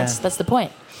 and Yeah. that's the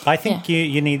point. I think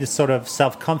you need a sort of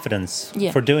self-confidence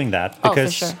Yeah. for doing that, Oh, for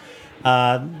because sure.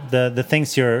 the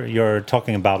things you're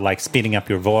talking about, like speeding up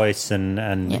your voice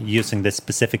and using this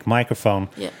specific microphone,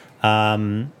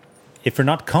 if you're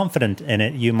not confident in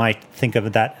it, you might think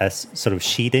of that as sort of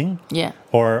cheating,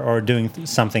 or doing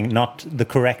something not the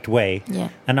correct way. Yeah.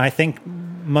 And I think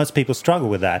most people struggle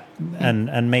with that,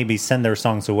 and maybe send their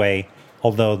songs away,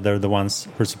 although they're the ones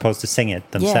who are supposed to sing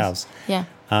it themselves. Yes.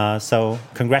 Yeah. So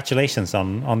congratulations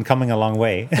on coming a long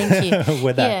way. Thank you.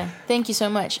 with that. Yeah, thank you so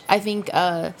much. I think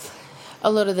a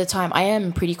lot of the time I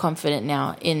am pretty confident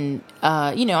now in,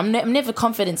 I'm never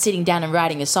confident sitting down and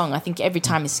writing a song. I think every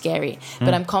time is scary.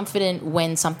 But I'm confident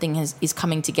when something is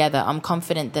coming together. I'm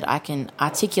confident that I can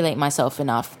articulate myself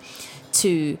enough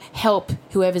to help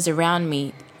whoever's around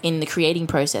me in the creating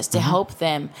process to help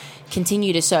them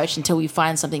continue to search until we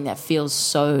find something that feels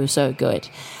so good.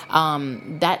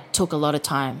 That took a lot of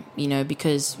time, you know,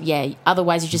 because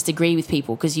otherwise you just agree with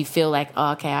people because you feel like,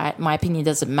 oh, okay, my opinion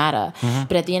doesn't matter.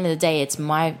 But at the end of the day, it's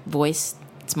my voice,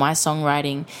 it's my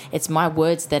songwriting, it's my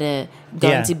words that are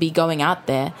going to be going out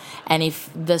there. And if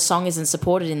the song isn't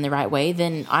supported in the right way,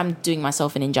 then I'm doing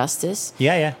myself an injustice.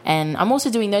 And I'm also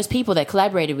doing those people that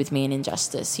collaborated with me an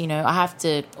injustice. You know, I have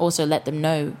to also let them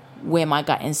know where my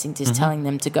gut instinct is telling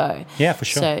them to go. Yeah, for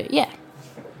sure. So, yeah.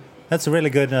 That's a really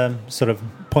good sort of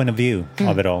point of view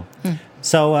of it all.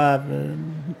 So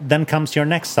then comes your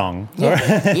next song.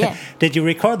 Yeah. Did you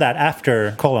record that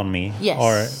after Call on Me?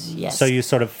 Yes. So you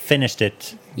sort of finished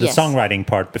it, the songwriting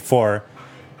part, before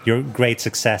your great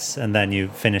success, and then you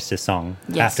finished the song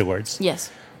afterwards. Yes.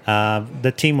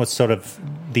 The team was sort of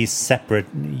these separate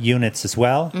units as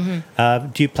well.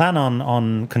 Do you plan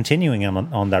on continuing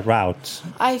on that route?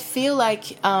 I feel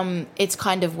like it's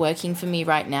kind of working for me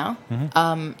right now.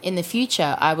 In the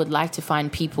future, I would like to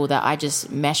find people that I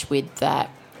just mesh with that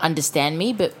understand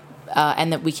me, but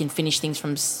and that we can finish things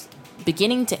from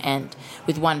beginning to end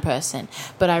with one person.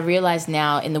 But I realize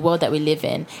now in the world that we live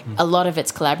in, a lot of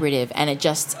it's collaborative, and it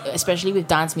just, especially with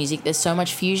dance music, there's so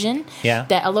much fusion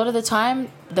that a lot of the time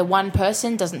the one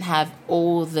person doesn't have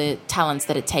all the talents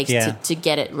that it takes to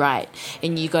get it right,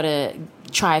 and you got to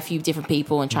try a few different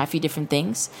people and try a few different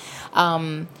things.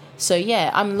 So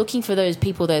I'm looking for those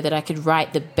people though that I could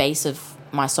write the base of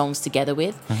my songs together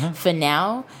with. For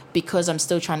now, because I'm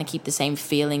still trying to keep the same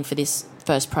feeling for this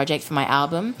first project for my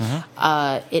album,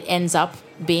 it ends up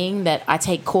being that I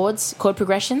take chord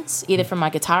progressions either from my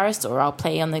guitarist, or I'll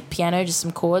play on the piano just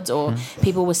some chords, or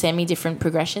people will send me different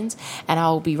progressions and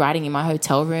I'll be writing in my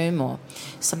hotel room or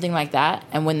something like that.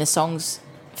 And when the song's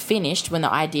finished, when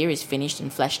the idea is finished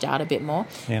and fleshed out a bit more,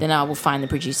 then I will find the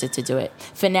producer to do it.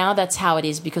 For now, that's how it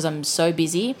is, because I'm so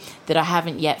busy that I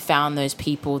haven't yet found those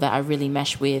people that I really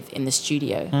mesh with in the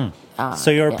studio.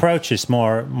 So your approach is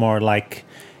more like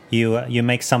you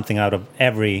make something out of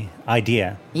every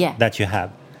idea that you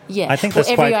have. I think that's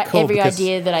quite cool. Every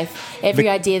idea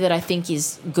that I think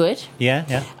is good,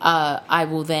 I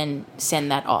will then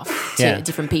send that off to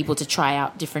different people to try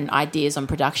out different ideas on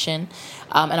production,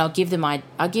 and I'll give them like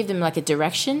a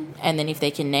direction, and then if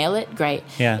they can nail it, great.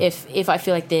 If I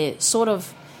feel like they're sort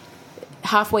of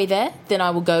halfway there, then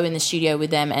I will go in the studio with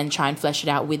them and try and flesh it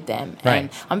out with them. And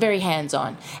I'm very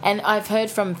hands-on, and I've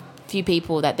heard from few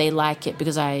people that they like it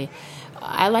because I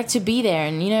like to be there,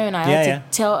 and and I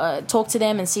like to talk to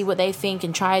them and see what they think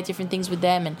and try different things with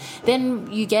them, and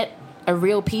then you get a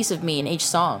real piece of me in each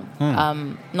song,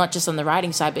 not just on the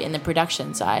writing side but in the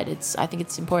production side. I think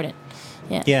it's important.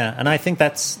 And I think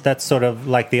that's sort of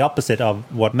like the opposite of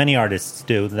what many artists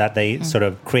do, that they sort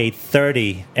of create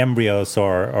 30 embryos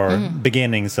or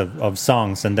beginnings of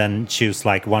songs and then choose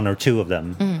like one or two of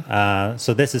them.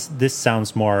 So this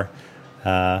sounds more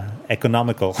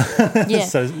economical.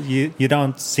 So you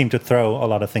don't seem to throw a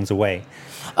lot of things away.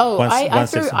 I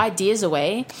throw ideas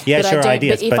away. But sure,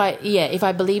 ideas. But if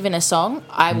I believe in a song,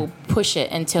 I will push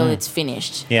it until it's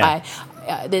finished.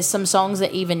 There's some songs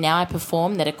that even now I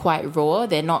perform that are quite raw.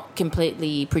 They're not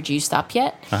completely produced up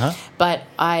yet, but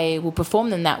I will perform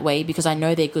them that way because I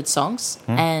know they're good songs,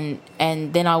 and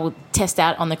then I will test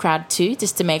out on the crowd too,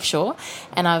 just to make sure.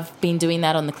 And I've been doing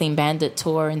that on the Clean Bandit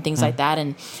tour and things like that,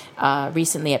 and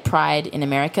recently at Pride in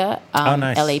America,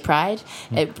 nice. LA Pride,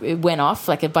 it went off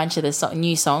like a bunch of the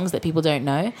new songs that people don't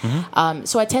know.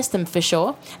 So I test them for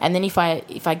sure, and then if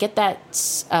I get that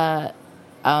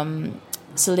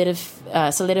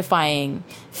solidifying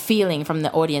feeling from the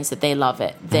audience that they love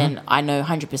it, then I know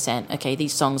 100%, okay,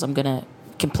 these songs I'm gonna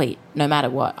complete no matter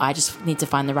what. I just need to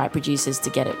find the right producers to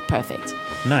get it perfect.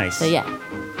 Nice. So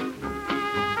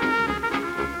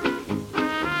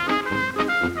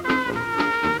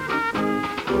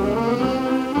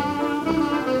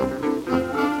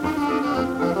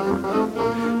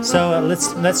So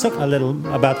let's talk a little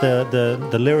about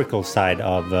the lyrical side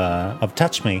of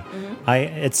Touch Me.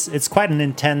 It's quite an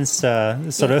intense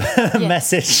sort of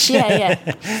message.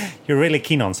 You're really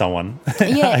keen on someone.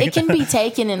 It can be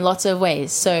taken in lots of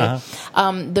ways. So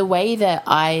the way that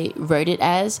I wrote it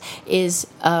as is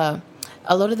a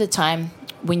lot of the time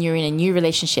when you're in a new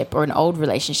relationship or an old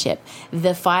relationship,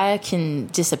 the fire can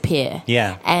disappear.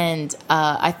 And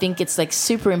I think it's like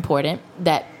super important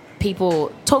that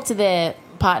people talk to their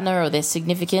partner or their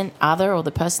significant other or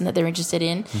the person that they're interested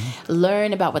in,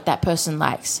 learn about what that person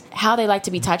likes, how they like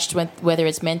to be touched, whether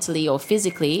it's mentally or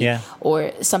physically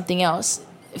or something else.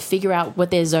 figure out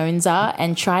what their zones are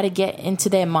and try to get into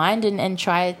their mind and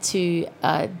try to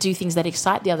do things that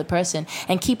excite the other person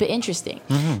and keep it interesting.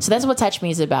 So that's what Touch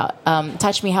Me is about.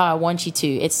 Touch me how I want you to.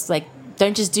 It's like,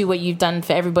 don't just do what you've done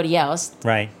for everybody else.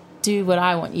 Right. Do what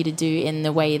I want you to do in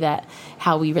the way that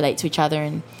how we relate to each other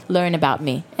and learn about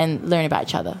me and learn about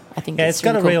each other. I think it's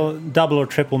got really a cool. real double or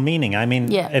triple meaning. I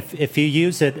mean, if you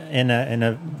use it in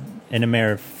a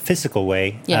mere physical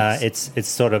way, it's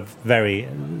sort of very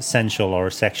sensual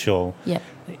or sexual. Yeah.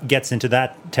 It gets into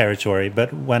that territory.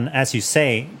 But when, as you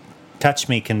say, touch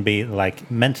me can be like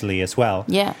mentally as well.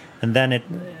 Yeah. And then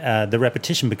the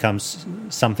repetition becomes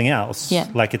something else. Yeah.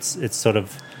 Like it's sort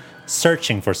of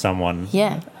searching for someone.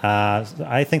 Yeah.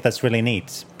 I think that's really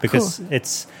neat because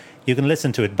you can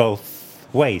listen to it both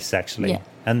ways actually. Yeah.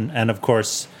 And of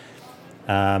course,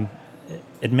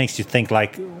 it makes you think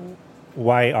like,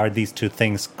 why are these two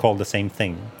things called the same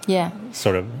thing? Yeah.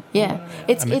 Sort of. Yeah.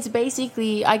 It's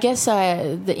basically, I guess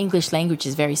the English language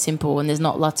is very simple and there's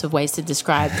not lots of ways to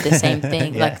describe the same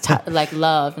thing, like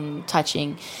love and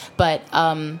touching. But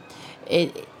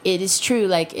it is true,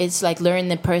 like it's like learn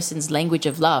the person's language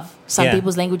of love. Some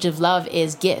people's language of love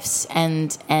is gifts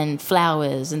and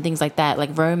flowers and things like that,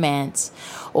 like romance.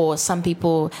 Or some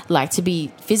people like to be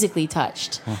physically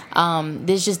touched.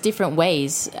 There's just different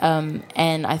ways.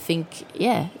 And I think,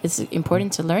 it's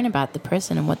important to learn about the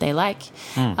person and what they like.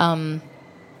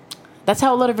 That's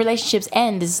how a lot of relationships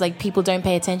end, is like people don't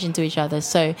pay attention to each other.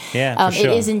 So for sure.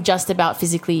 It isn't just about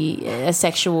physically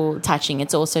sexual touching.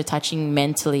 It's also touching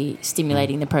mentally,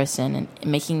 stimulating the person and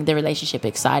making the relationship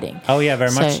exciting. Oh, yeah,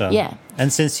 very much so. Yeah.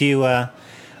 And since you,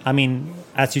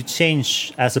 as you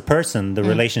change as a person, the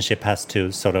relationship has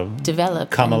to sort of develop,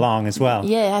 come along as well.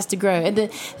 Yeah, it has to grow. And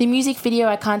the music video,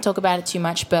 I can't talk about it too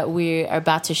much, but we're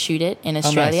about to shoot it in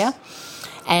Australia. Oh, nice.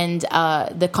 And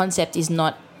the concept is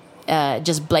not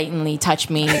just blatantly touch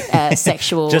me,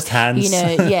 sexual, just hands.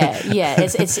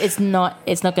 It's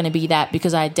not going to be that,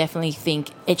 because I definitely think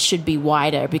it should be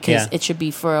wider, because it should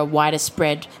be for a wider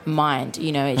spread mind.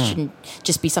 It shouldn't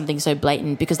just be something so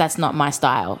blatant, because that's not my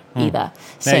style either.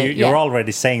 So you're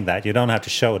already saying that. You don't have to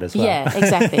show it as well. Yeah,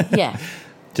 exactly. Yeah.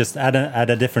 Just add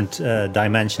a different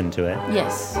dimension to it.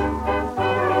 Yes.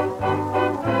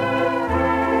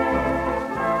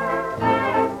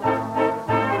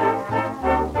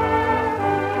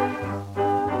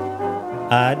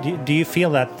 Do you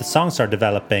feel that the songs are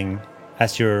developing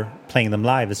as you're playing them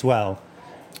live as well?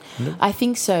 I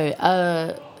think so.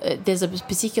 There's a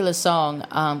particular song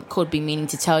called Be Meaning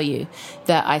to Tell You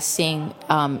that I sing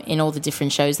in all the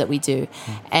different shows that we do.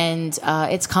 And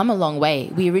it's come a long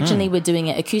way. We originally were doing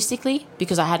it acoustically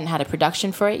because I hadn't had a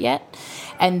production for it yet.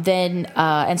 And then,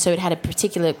 and so it had a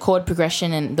particular chord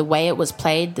progression, and the way it was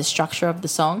played, the structure of the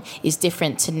song is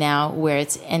different to now where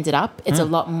it's ended up. It's a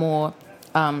lot more,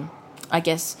 I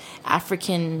guess,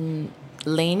 African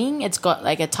leaning. It's got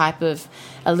like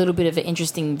a little bit of an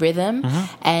interesting rhythm,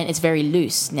 and it's very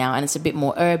loose now, and it's a bit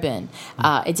more urban.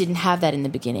 It didn't have that in the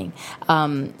beginning.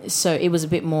 So it was a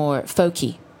bit more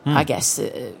folky, I guess.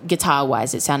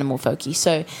 Guitar-wise, it sounded more folky.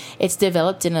 So it's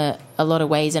developed in a lot of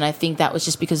ways, and I think that was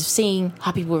just because of seeing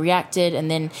how people reacted and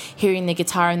then hearing the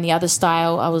guitar in the other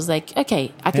style. I was like,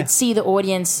 okay, I could see the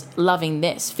audience loving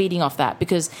this, feeding off that,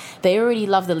 because they already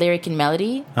love the lyric and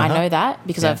melody. I know that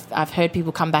because I've heard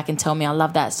people come back and tell me, I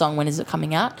love that song, when is it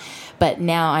coming out? But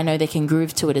now I know they can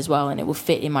groove to it as well, and it will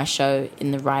fit in my show in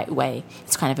the right way.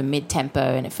 It's kind of a mid-tempo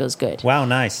and it feels good. Wow,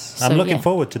 nice. I'm looking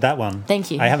forward to that one.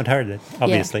 Thank you. I haven't heard it,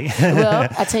 obviously. Yeah. Well,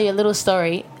 I'll tell you a little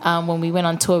story. When we went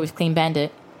on tour with Clean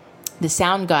Bandit, the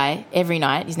sound guy, every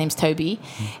night, his name's Toby,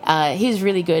 he was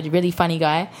really good, really funny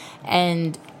guy,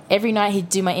 and every night he'd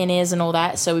do my in-ears and all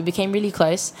that, so we became really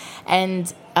close.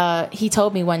 And he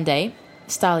told me one day,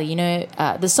 Starley,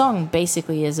 the song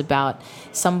basically is about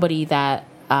somebody that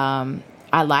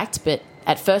I liked, but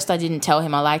at first I didn't tell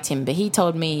him I liked him, but he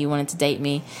told me he wanted to date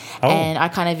me, and I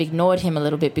kind of ignored him a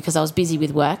little bit because I was busy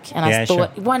with work, and I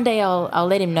thought one day I'll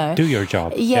let him know. Do your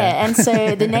job. Yeah. And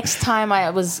so the next time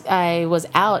I was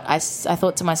out, I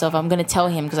thought to myself, I'm going to tell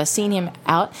him, because I seen him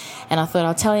out, and I thought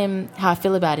I'll tell him how I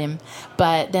feel about him.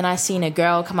 But then I seen a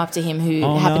girl come up to him who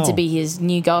happened to be his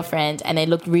new girlfriend, and they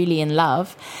looked really in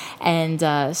love, and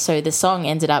so the song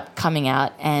ended up coming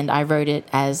out, and I wrote it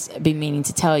as Been Meaning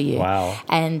to Tell You. Wow.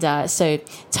 And so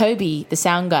Toby, the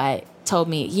sound guy, told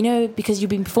me, because you've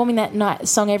been performing that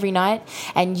song every night,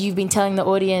 and you've been telling the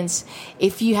audience,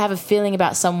 if you have a feeling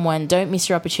about someone, don't miss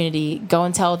your opportunity, go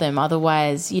and tell them,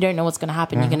 otherwise you don't know what's going to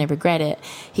happen, you're going to regret it.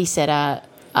 He said,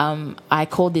 I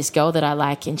called this girl that I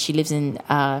like, and she lives in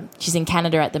she's in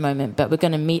Canada at the moment, but we're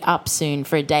going to meet up soon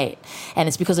for a date, and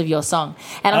it's because of your song.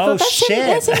 And I thought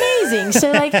that's amazing.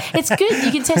 So like, it's good.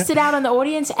 You can test it out on the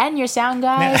audience and your sound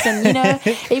guys, and you know,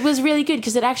 it was really good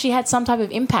because it actually had some type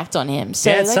of impact on him.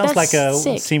 So it sounds like a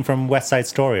sick scene from West Side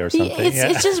Story or something.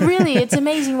 It's just really, it's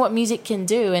amazing what music can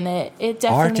do, and it definitely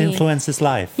art influences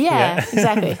life. Yeah,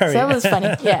 exactly. So that was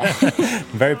funny. Yeah,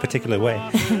 very particular way.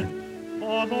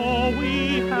 Although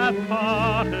we have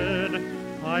parted,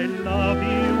 I love you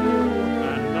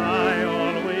and I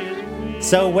always will.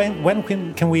 So when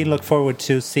can we look forward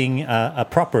to seeing a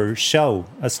proper show,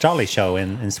 a Starley show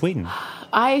in Sweden?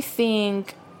 I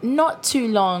think not too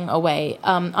long away.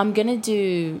 I'm going to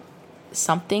do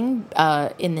something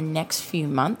in the next few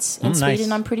months in Sweden,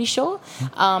 nice. I'm pretty sure.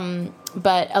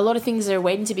 But a lot of things are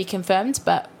waiting to be confirmed,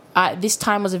 but this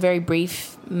time was a very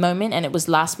brief moment, and it was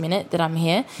last minute that I'm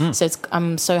here. So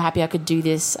I'm so happy I could do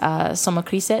this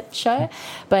Sommarkrysset show.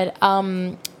 But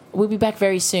we'll be back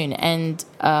very soon, and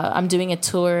I'm doing a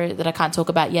tour that I can't talk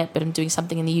about yet, but I'm doing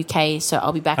something in the UK, so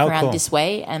I'll be back around this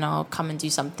way, and I'll come and do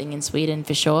something in Sweden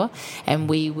for sure, and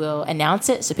we will announce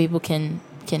it so people can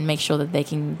make sure that they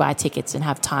can buy tickets and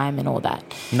have time and all that.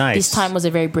 Nice. This time was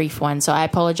a very brief one, so I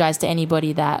apologize to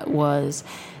anybody that was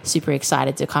super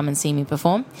excited to come and see me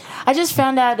perform. I just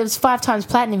found out it was 5 times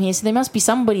platinum here, so there must be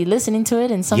somebody listening to it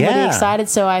and somebody excited,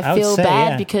 so I feel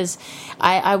bad because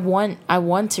I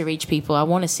want to reach people. I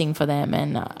want to sing for them,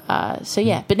 and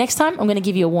but next time I'm going to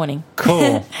give you a warning.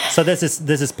 Cool. So this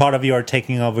is part of your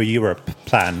taking over Europe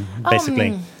plan,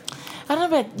 basically. I don't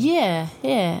know about,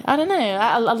 I don't know.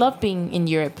 I love being in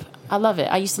Europe. I love it.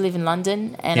 I used to live in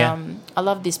London, and I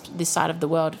love this side of the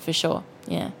world for sure.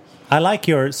 Yeah. I like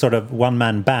your sort of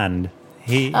one-man band.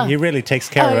 He really takes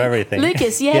care of everything.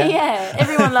 Lucas, yeah.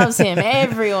 Everyone loves him.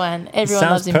 Everyone loves him.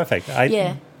 Sounds perfect.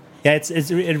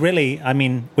 It really, I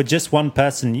mean, with just one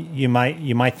person, you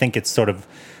might think it's sort of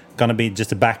going to be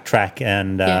just a backtrack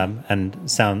and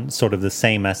sound sort of the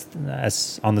same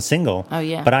as on the single. Oh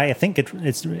yeah. But I think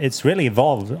it's really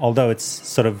evolved, although it's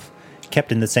sort of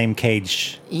kept in the same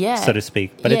cage, so to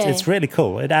speak. But it's really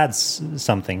cool. It adds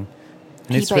something.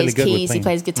 And he plays keys, he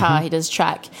plays guitar, he does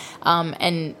track.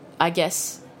 And I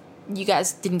guess you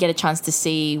guys didn't get a chance to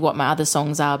see what my other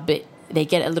songs are, but they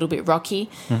get a little bit rocky,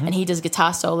 and he does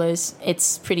guitar solos.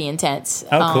 It's pretty intense.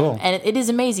 Oh, cool. And it is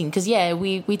amazing because,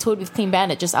 we toured with Clean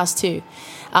Bandit, just us two.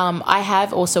 I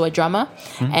have also a drummer,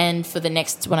 and for the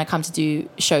next, when I come to do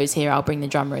shows here, I'll bring the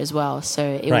drummer as well. So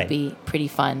it will be pretty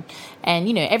fun. And,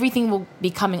 everything will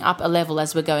be coming up a level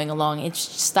as we're going along. It's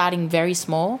starting very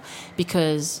small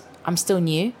because I'm still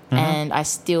new and I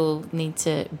still need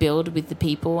to build with the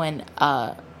people, and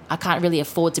I can't really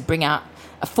afford to bring out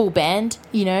a full band,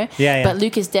 But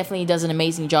Lucas definitely does an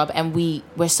amazing job, and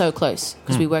we're so close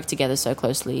because we work together so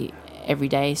closely every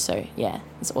day. So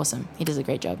it's awesome. He does a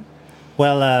great job.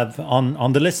 Well,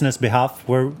 on the listeners' behalf,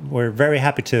 we're very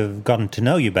happy to have gotten to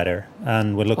know you better,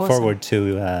 and we look forward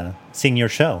to seeing your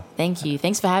show. Thank you.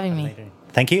 Thanks for having me.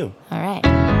 Thank you. All right.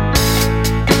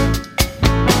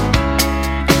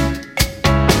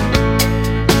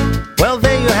 Well,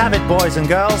 there you have it, boys and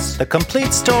girls. The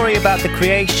complete story about the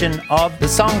creation of the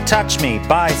song Touch Me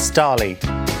by Starley.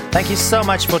 Thank you so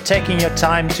much for taking your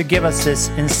time to give us this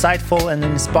insightful and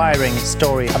inspiring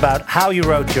story about how you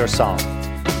wrote your song.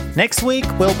 Next week,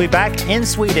 we'll be back in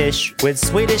Swedish with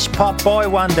Swedish pop boy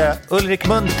wonder Ulrik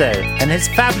Munther and his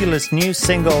fabulous new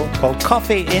single called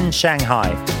Coffee in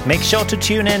Shanghai. Make sure to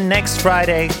tune in next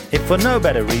Friday, if for no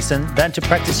better reason than to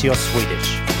practice your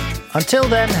Swedish. Until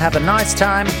then, have a nice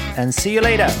time and see you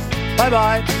later.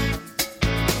 Bye-bye.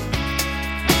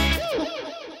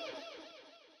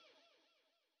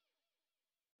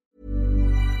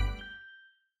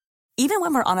 Even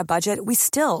when we're on a budget, we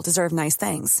still deserve nice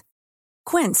things.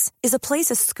 Quince is a place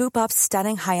to scoop up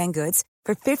stunning high-end goods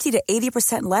for 50 to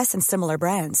 80% less than similar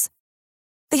brands.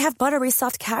 They have buttery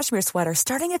soft cashmere sweaters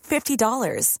starting at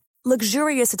 $50,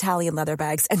 luxurious Italian leather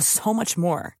bags, and so much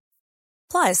more.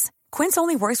 Plus, Quince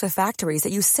only works with factories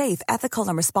that use safe, ethical,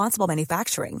 and responsible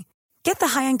manufacturing. Get the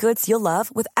high-end goods you'll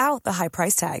love without the high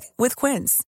price tag with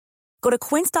Quince. Go to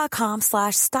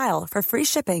quince.com/style for free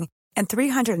shipping and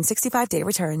 365-day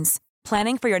returns.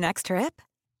 Planning for your next trip?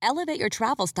 Elevate your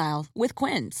travel style with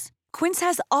Quince. Quince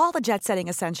has all the jet-setting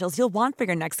essentials you'll want for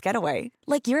your next getaway,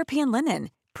 like European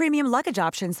linen, premium luggage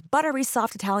options, buttery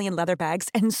soft Italian leather bags,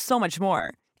 and so much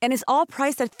more. And is all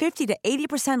priced at 50 to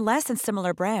 80% less than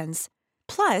similar brands.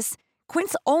 Plus,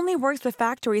 Quince only works with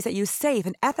factories that use safe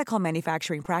and ethical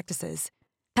manufacturing practices.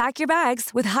 Pack your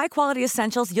bags with high-quality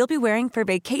essentials you'll be wearing for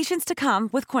vacations to come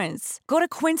with Quince. Go to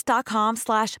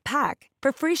quince.com/pack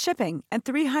for free shipping and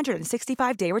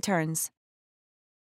 365-day returns.